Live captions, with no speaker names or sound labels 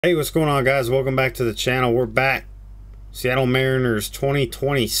Hey, what's going on, guys? Welcome back to the channel. We're back. Seattle Mariners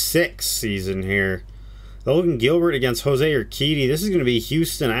 2026 season here. Logan Gilbert against Jose Urquidy. This is going to be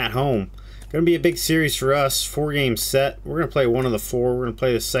Houston at home. Going to be a big series for us. 4-game set. We're going to play one of the four. We're going to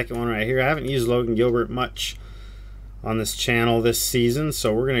play the second one right here. I haven't used Logan Gilbert much on this channel this season,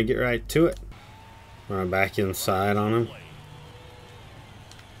 so we're going to get right to it. Run back inside on him.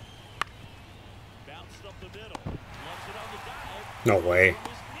 No way.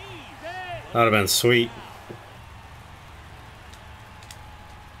 That would have been sweet.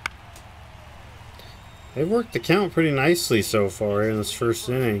 They've worked the count pretty nicely so far in this first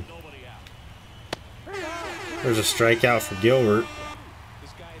inning. There's a strikeout for Gilbert.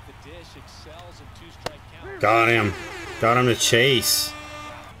 Got him. Got him to chase.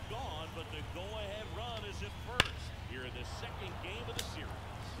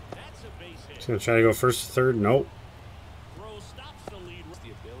 He's going to try to go first to third. Nope.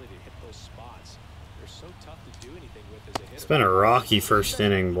 It's been a rocky first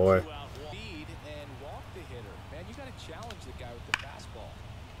inning, boy.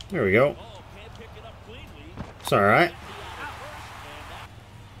 There we go. It's all right.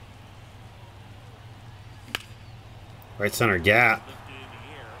 Right center gap.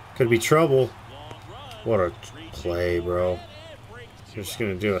 Could be trouble. What a play, bro. Just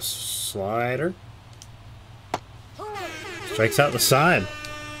gonna do a slider. Strikes out the side.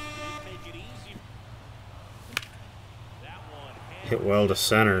 Hit well to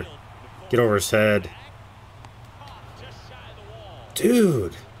center. Get over his head.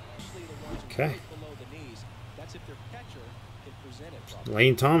 Dude. Okay.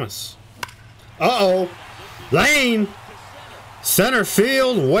 Lane Thomas. Uh-oh. Lane. Center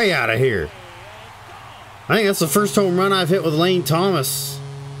field. Way out of here. I think that's the first home run I've hit with Lane Thomas.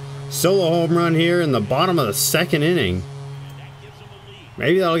 Solo home run here in the bottom of the second inning.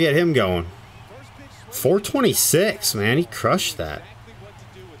 Maybe that'll get him going. 426, man. He crushed that.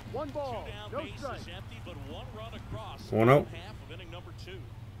 1-0.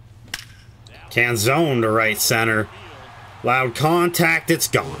 Canzone to right center. Loud contact. It's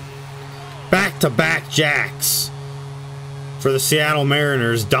gone. Back-to-back jacks for the Seattle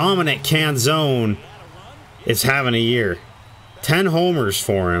Mariners. Dominic Canzone is having a year. 10 homers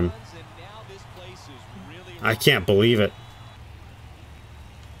for him. I can't believe it.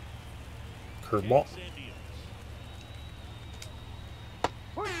 Curveball.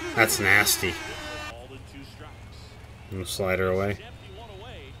 That's nasty. And slider away.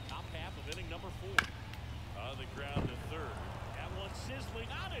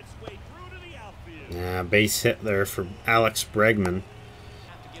 Yeah, base hit there for Alex Bregman.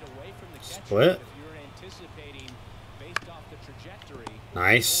 Split.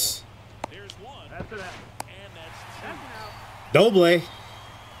 Nice. Doble.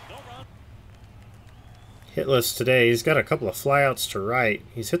 Hitless today. He's got a couple of flyouts to right.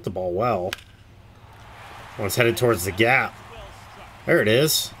 He's hit the ball well. One's headed towards the gap. There it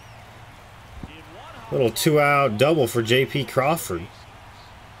is. Little 2-out double for J.P. Crawford.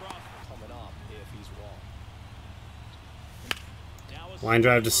 Line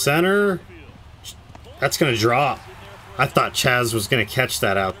drive to center. That's going to drop. I thought Chaz was going to catch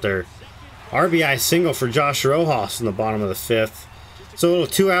that out there. RBI single for Josh Rojas in the bottom of the fifth. It's a little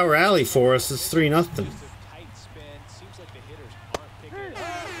 2-out rally for us. It's 3-0.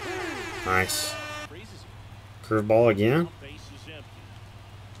 Nice. Curveball again.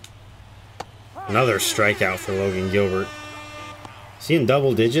 Another strikeout for Logan Gilbert. Is he in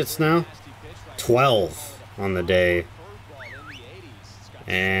double digits now? 12 on the day.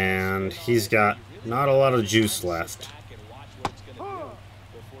 And he's got not a lot of juice left.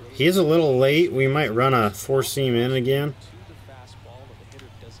 He is a little late. We might run a four-seam in again.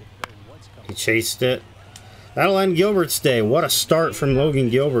 He chased it. That'll end Gilbert's day. What a start from Logan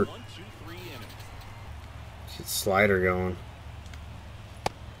Gilbert. Get slider going.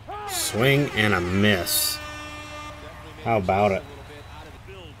 Swing and a miss. How about it?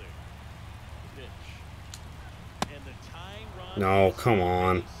 No, come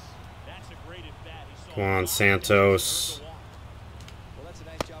on. Come on, Santos.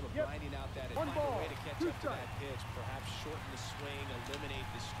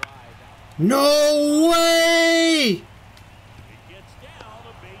 No way!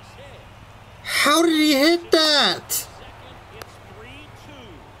 How did he hit that?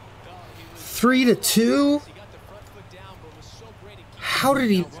 3-2? How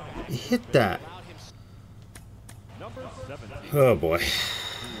did he hit that? Oh boy.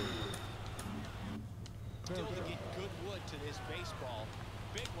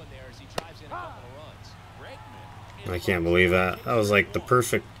 I can't believe that. That was like the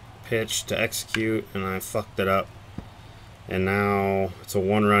perfect pitch to execute, and I fucked it up. And now it's a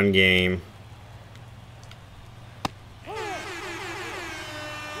one-run game.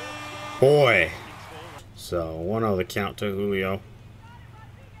 Boy. So 1-0 the count to Julio.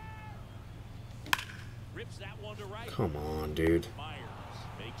 Come on, dude.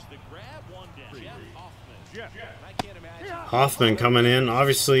 Hoffman coming in.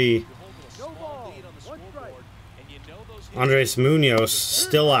 Obviously, Andres Munoz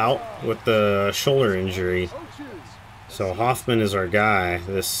still out with the shoulder injury. So Hoffman is our guy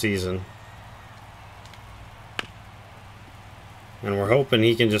this season. And we're hoping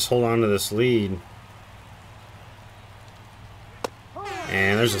he can just hold on to this lead.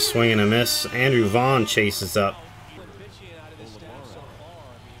 And there's a swing and a miss. Andrew Vaughn chases up.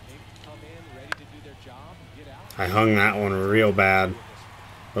 I hung that one real bad.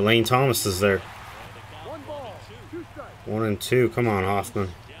 But Lane Thomas is there. 1-2. Come on, Hoffman.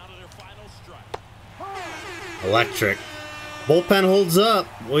 Electric. Bullpen holds up.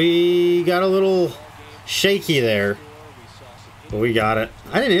 We got a little shaky there. But we got it.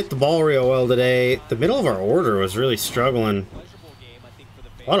 I didn't hit the ball real well today. The middle of our order was really struggling.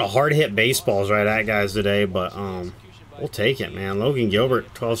 A lot of hard hit baseballs right at guys today, but we'll take it, man. Logan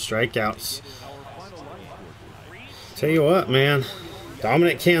Gilbert, 12 strikeouts. Tell you what, man.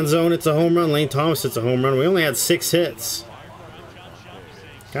 Dominic Canzone, it's a home run. Lane Thomas, it's a home run. We only had 6 hits.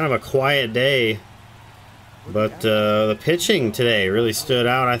 Kind of a quiet day. But the pitching today really stood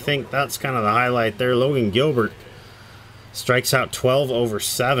out. I think that's kind of the highlight there. Logan Gilbert strikes out 12 over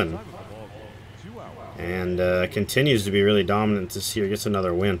 7. And continues to be really dominant this year. Gets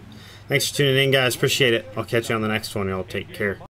another win. Thanks for tuning in, guys. Appreciate it. I'll catch you on the next one. Y'all take care.